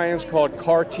incredible science called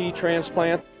CAR-T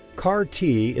transplant.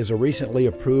 CAR-T is a recently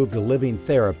approved living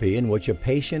therapy in which a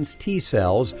patient's T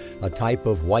cells, a type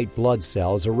of white blood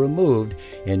cells, are removed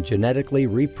and genetically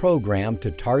reprogrammed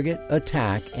to target,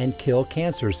 attack, and kill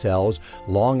cancer cells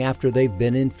long after they've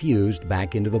been infused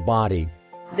back into the body.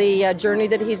 The journey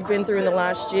that he's been through in the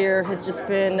last year has just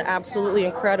been absolutely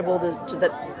incredible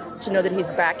to know that he's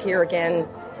back here again.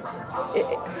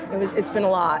 It's been a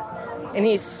lot. And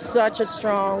he's such a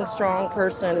strong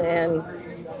person, and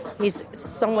he's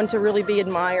someone to really be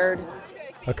admired.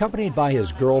 Accompanied by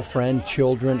his girlfriend,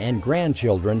 children, and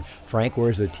grandchildren, Frank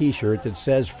wears a T-shirt that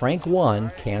says Frank won,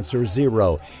 Cancer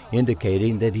Zero,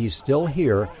 indicating that he's still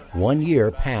here 1 year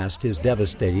past his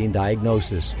devastating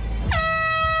diagnosis.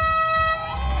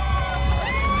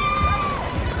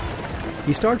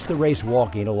 He starts the race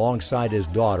walking alongside his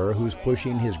daughter, who's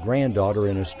pushing his granddaughter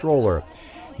in a stroller.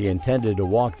 He intended to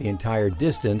walk the entire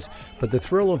distance, but the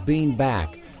thrill of being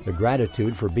back, the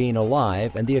gratitude for being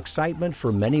alive, and the excitement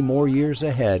for many more years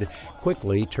ahead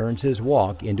quickly turns his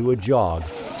walk into a jog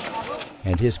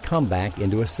and his comeback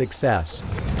into a success.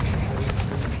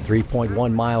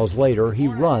 3.1 miles later, he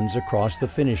runs across the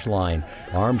finish line,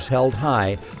 arms held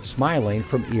high, smiling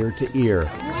from ear to ear.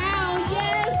 Wow,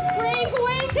 yes,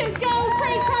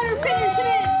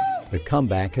 The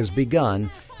comeback has begun,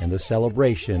 and the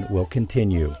celebration will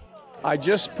continue. I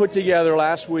just put together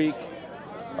last week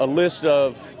a list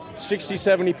of 60,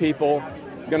 70 people.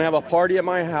 Going to have a party at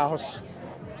my house.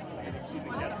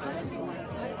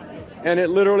 And it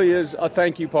literally is a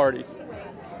thank you party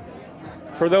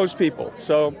for those people.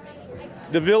 So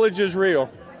the village is real.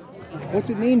 What's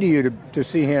it mean to you to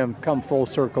see him come full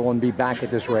circle and be back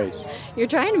at this race? You're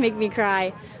trying to make me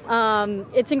cry.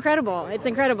 It's incredible. It's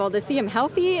incredible to see him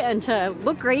healthy and to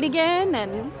look great again.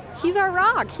 And he's our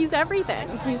rock. He's everything.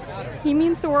 He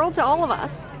means the world to all of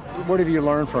us. What have you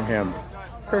learned from him?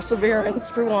 Perseverance,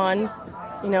 for one.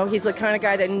 You know, he's the kind of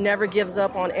guy that never gives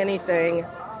up on anything.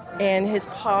 And his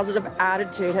positive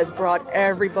attitude has brought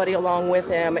everybody along with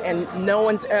him. And no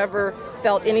one's ever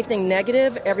felt anything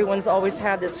negative. Everyone's always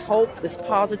had this hope, this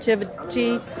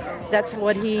positivity. That's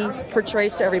what he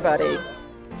portrays to everybody.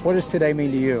 What does today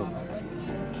mean to you?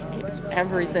 It's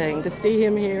everything. To see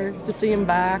him here, to see him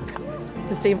back,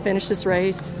 to see him finish this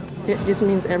race, it just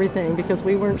means everything because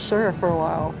we weren't sure for a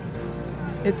while.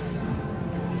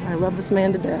 I love this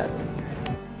man to death.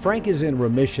 Frank is in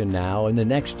remission now, and the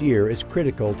next year is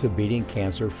critical to beating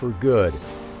cancer for good.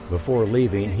 Before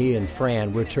leaving, he and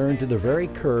Fran returned to the very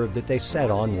curve that they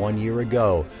set on 1 year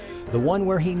ago, the one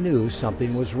where he knew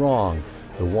something was wrong,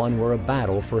 the one where a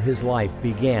battle for his life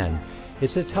began.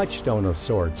 It's a touchstone of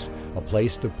sorts, a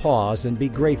place to pause and be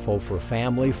grateful for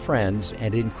family, friends,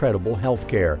 and incredible health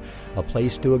care, a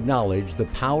place to acknowledge the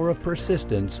power of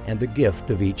persistence and the gift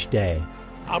of each day.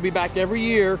 I'll be back every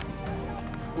year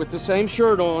with the same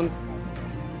shirt on,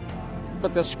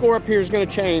 but the score up here is going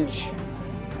to change.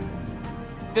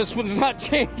 This one's not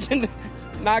changing.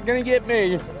 Not going to get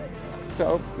me.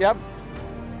 So, yep,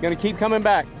 going to keep coming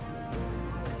back.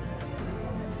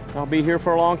 I'll be here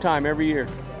for a long time every year.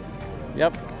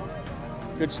 Yep,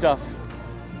 good stuff.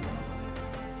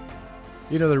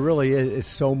 You know, there really is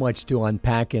so much to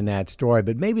unpack in that story,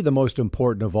 but maybe the most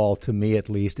important of all, to me at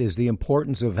least, is the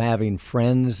importance of having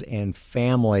friends and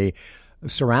family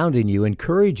surrounding you,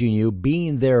 encouraging you,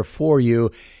 being there for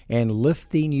you, and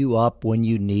lifting you up when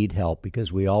you need help,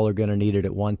 because we all are going to need it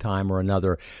at one time or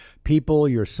another. People,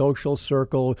 your social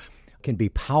circle, can be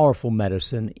powerful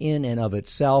medicine in and of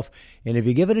itself, and if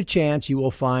you give it a chance, you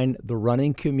will find the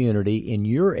running community in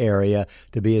your area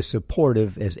to be as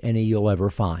supportive as any you'll ever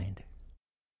find.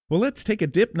 Well, let's take a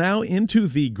dip now into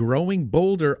the Growing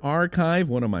Bolder archive.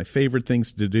 One of my favorite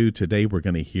things to do today, we're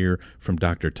going to hear from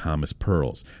Dr. Thomas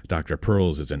Perls. Dr.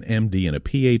 Perls is an MD and a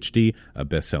PhD, a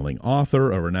best-selling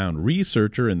author, a renowned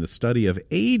researcher in the study of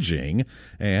aging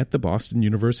at the Boston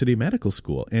University Medical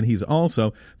School. And he's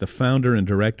also the founder and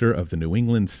director of the New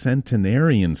England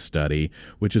Centenarian Study,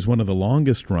 which is one of the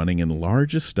longest-running and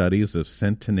largest studies of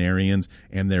centenarians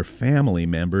and their family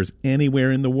members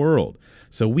anywhere in the world.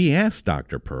 So we asked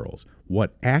Dr. Perls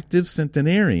what active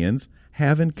centenarians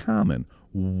have in common.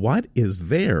 What is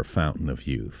their fountain of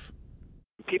youth?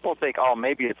 People think, oh,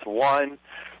 maybe it's one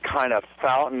kind of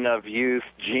fountain of youth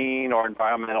gene or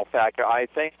environmental factor. I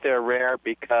think they're rare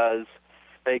because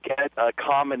they get a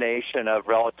combination of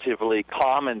relatively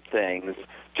common things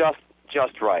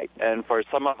just right. And for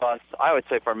some of us, I would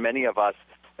say for many of us,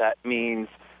 that means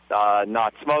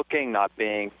not smoking, not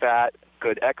being fat,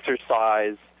 good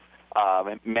exercise,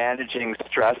 managing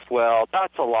stress well.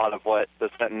 That's a lot of what the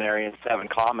centenarians have in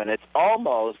common. It's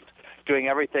almost doing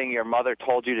everything your mother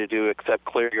told you to do except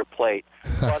clear your plate,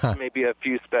 plus maybe a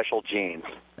few special genes.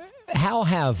 How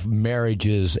have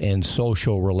marriages and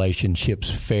social relationships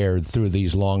fared through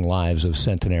these long lives of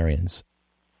centenarians?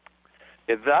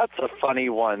 Yeah, that's a funny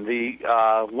one.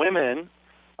 The women,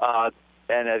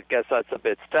 and I guess that's a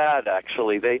bit sad,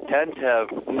 actually, they tend to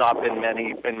have not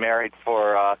been married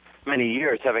for many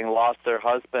years, having lost their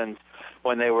husbands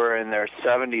when they were in their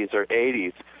 70s or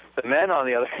 80s. The men, on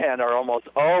the other hand, are almost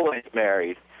always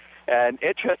married. And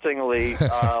interestingly,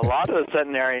 a lot of the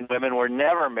centenarian women were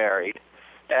never married.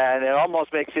 And it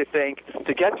almost makes you think,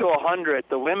 to get to 100,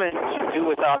 the women should do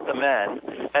without the men,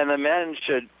 and the men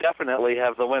should definitely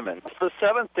have the women. The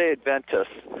Seventh-day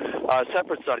Adventists,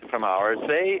 separate study from ours,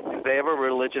 they have a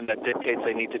religion that dictates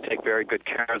they need to take very good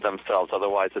care of themselves,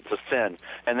 otherwise it's a sin.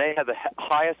 And they have the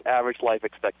highest average life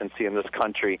expectancy in this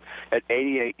country at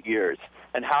 88 years.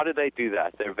 And how do they do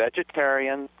that? They're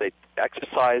vegetarian, they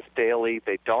exercise daily,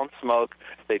 they don't smoke,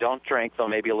 they don't drink, though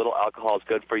maybe a little alcohol is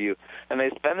good for you. And they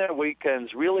spend their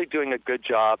weekends really doing a good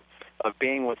job of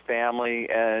being with family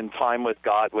and time with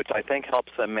God, which I think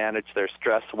helps them manage their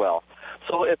stress well.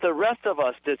 So if the rest of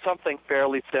us did something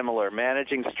fairly similar,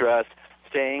 managing stress,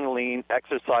 staying lean,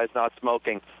 exercise, not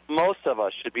smoking, most of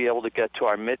us should be able to get to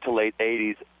our mid to late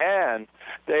 80s, and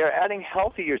they are adding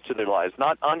healthy years to their lives,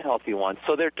 not unhealthy ones.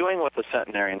 So they're doing what the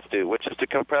centenarians do, which is to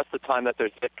compress the time that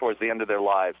they're sick towards the end of their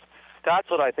lives.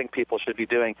 That's what I think people should be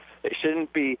doing. They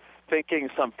shouldn't be thinking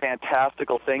some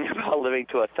fantastical thing about living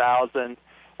to 1,000.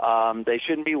 They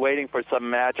shouldn't be waiting for some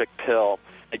magic pill.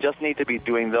 They just need to be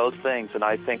doing those things, and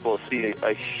I think we'll see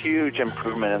a huge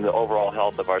improvement in the overall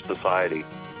health of our society.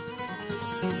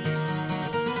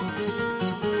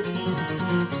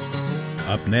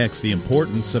 Up next, the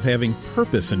importance of having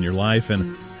purpose in your life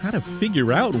and how to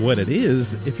figure out what it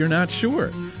is if you're not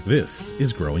sure. This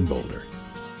is Growing Bolder.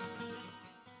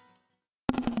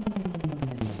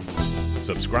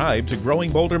 Subscribe to Growing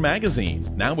Bolder magazine,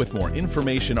 now with more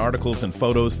information, articles, and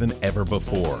photos than ever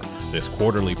before. This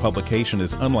quarterly publication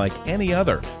is unlike any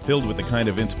other, filled with the kind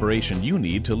of inspiration you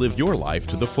need to live your life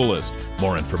to the fullest.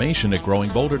 More information at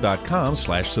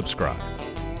growingbolder.com/subscribe.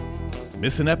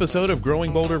 Miss an episode of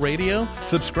Growing Bolder Radio?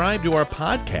 Subscribe to our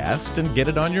podcast and get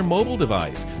it on your mobile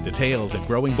device. Details at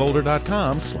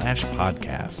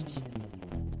growingbolder.com/podcasts.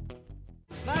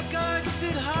 My guard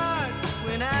stood hard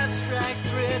when abstract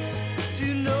threats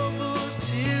too noble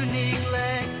to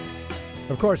neglect.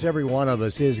 Of course, every one of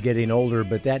us is getting older,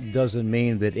 but that doesn't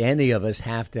mean that any of us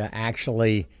have to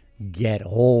actually get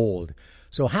old.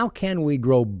 So how can we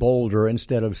grow bolder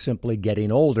instead of simply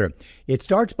getting older? It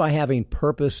starts by having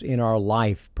purpose in our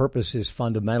life. Purpose is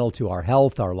fundamental to our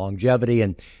health, our longevity,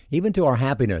 and even to our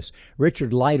happiness.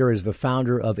 Richard Leiter is the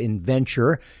founder of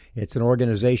Inventure. It's an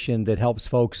organization that helps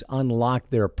folks unlock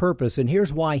their purpose, and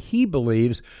here's why he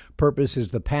believes purpose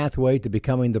is the pathway to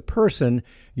becoming the person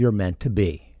you're meant to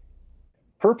be.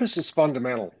 Purpose is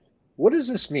fundamental. What does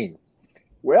this mean?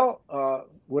 Well,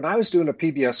 when I was doing a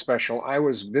PBS special, I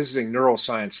was visiting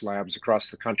neuroscience labs across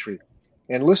the country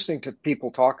and listening to people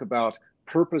talk about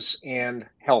purpose and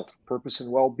health, purpose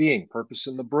and well-being, purpose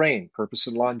in the brain, purpose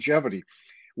and longevity.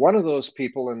 One of those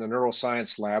people in the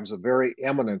neuroscience labs, a very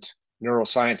eminent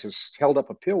neuroscientist, held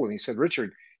up a pill and he said,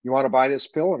 "Richard, you want to buy this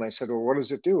pill?" And I said, "Well, what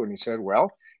does it do?" And he said,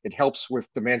 "Well, it helps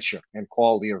with dementia and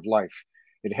quality of life.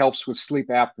 It helps with sleep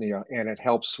apnea, and it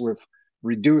helps with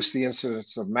reduce the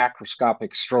incidence of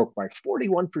macroscopic stroke by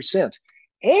 41%.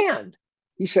 And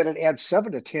he said it adds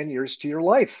 7 to 10 years to your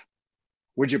life.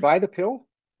 Would you buy the pill?"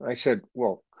 I said,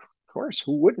 "Well, of course,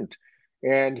 who wouldn't?"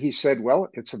 And he said, "Well,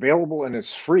 it's available and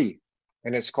it's free,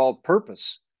 and it's called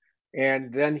Purpose."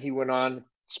 And then he went on,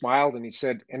 smiled, and he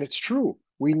said, "And it's true.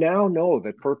 We now know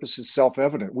that purpose is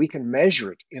self-evident. We can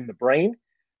measure it in the brain.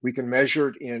 We can measure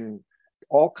it in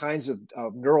all kinds of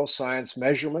neuroscience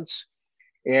measurements.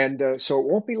 And so it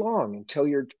won't be long until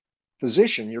your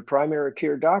physician, your primary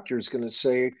care doctor, is going to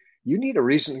say, you need a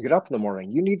reason to get up in the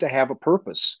morning. You need to have a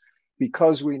purpose,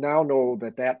 because we now know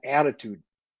that that attitude,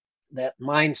 that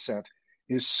mindset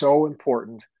is so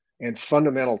important and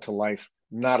fundamental to life,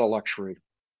 not a luxury.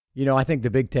 You know, I think the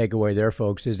big takeaway there,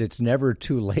 folks, is it's never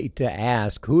too late to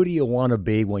ask, who do you want to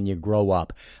be when you grow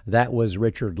up? That was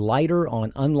Richard Leiter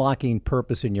on unlocking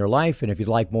purpose in your life. And if you'd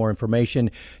like more information,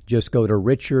 just go to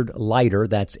richardleiter,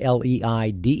 that's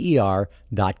LEIDER.com.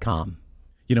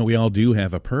 You know, we all do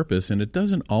have a purpose, and it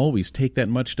doesn't always take that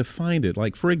much to find it.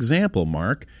 Like, for example,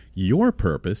 Mark, your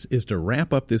purpose is to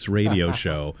wrap up this radio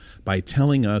show by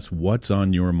telling us what's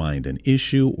on your mind, an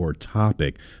issue or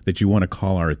topic that you want to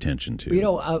call our attention to. You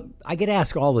know, I get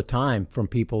asked all the time from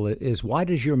people is, why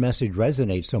does your message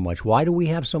resonate so much? Why do we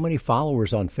have so many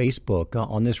followers on Facebook,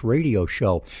 on this radio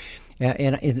show?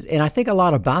 And I think a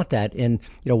lot about that. And,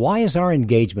 you know, why is our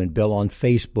engagement, Bill, on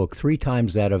Facebook 3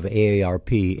 times that of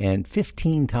AARP and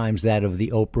 15 times that of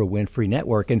the Oprah Winfrey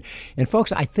Network? And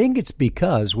folks, I think it's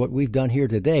because what we've done here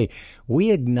today, we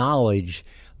acknowledge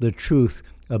the truth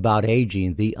about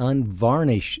aging, the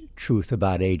unvarnished truth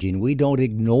about aging. We don't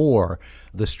ignore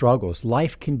the struggles.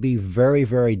 Life can be very,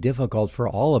 very difficult for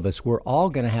all of us. We're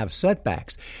all going to have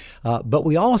setbacks. But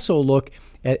we also look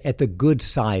at the good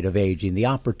side of aging, the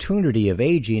opportunity of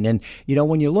aging. And, you know,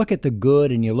 when you look at the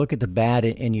good and you look at the bad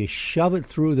and you shove it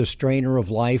through the strainer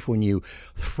of life, when you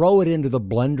throw it into the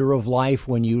blender of life,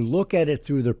 when you look at it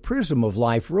through the prism of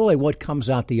life, really what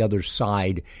comes out the other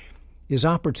side is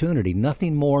opportunity.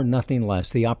 Nothing more, nothing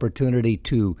less. The opportunity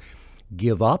to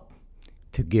give up,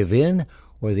 to give in,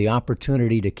 or the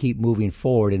opportunity to keep moving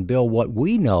forward. And Bill, what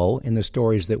we know in the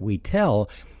stories that we tell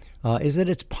is that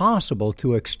it's possible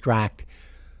to extract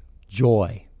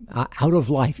joy out of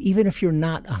life, even if you're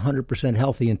not 100%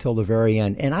 healthy until the very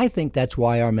end. And I think that's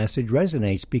why our message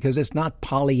resonates, because it's not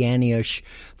Pollyannish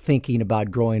thinking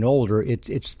about growing older.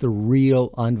 It's the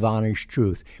real, unvarnished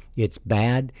truth. It's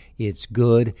bad, it's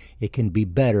good, it can be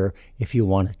better if you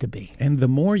want it to be. And the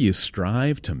more you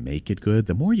strive to make it good,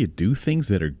 the more you do things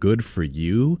that are good for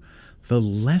you, the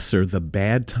lesser the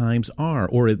bad times are,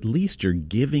 or at least you're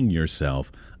giving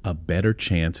yourself a better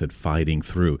chance at fighting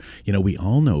through. You know, we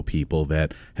all know people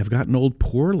that have gotten old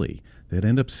poorly, that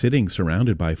end up sitting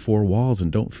surrounded by four walls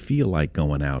and don't feel like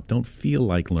going out, don't feel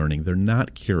like learning. They're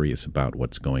not curious about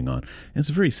what's going on. And it's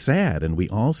very sad, and we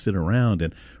all sit around,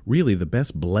 and really the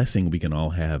best blessing we can all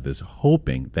have is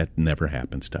hoping that never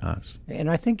happens to us. And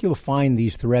I think you'll find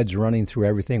these threads running through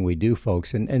everything we do,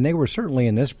 folks, and they were certainly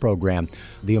in this program.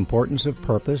 The importance of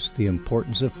purpose, the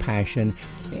importance of passion,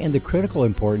 and the critical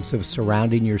importance of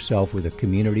surrounding yourself with a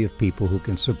community of people who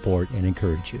can support and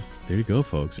encourage you. There you go,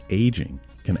 folks. Aging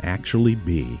can actually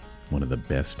be one of the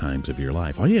best times of your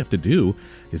life. All you have to do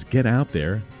is get out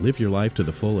there, live your life to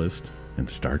the fullest, and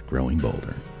start growing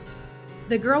bolder.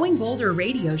 The Growing Bolder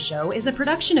radio show is a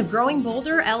production of Growing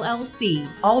Bolder, LLC,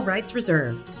 all rights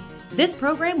reserved. This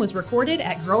program was recorded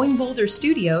at Growing Bolder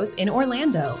Studios in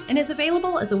Orlando and is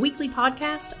available as a weekly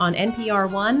podcast on NPR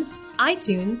One,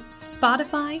 iTunes,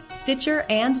 Spotify, Stitcher,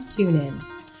 and TuneIn.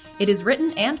 It is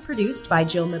written and produced by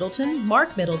Jill Middleton,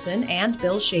 Mark Middleton, and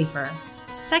Bill Schaefer.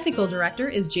 Technical director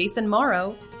is Jason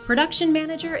Morrow. Production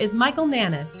manager is Michael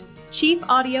Nannis. Chief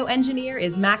audio engineer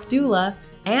is Mac Dula.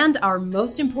 And our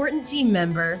most important team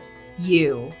member,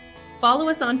 you. Follow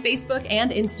us on Facebook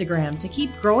and Instagram to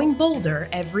keep growing bolder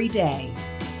every day.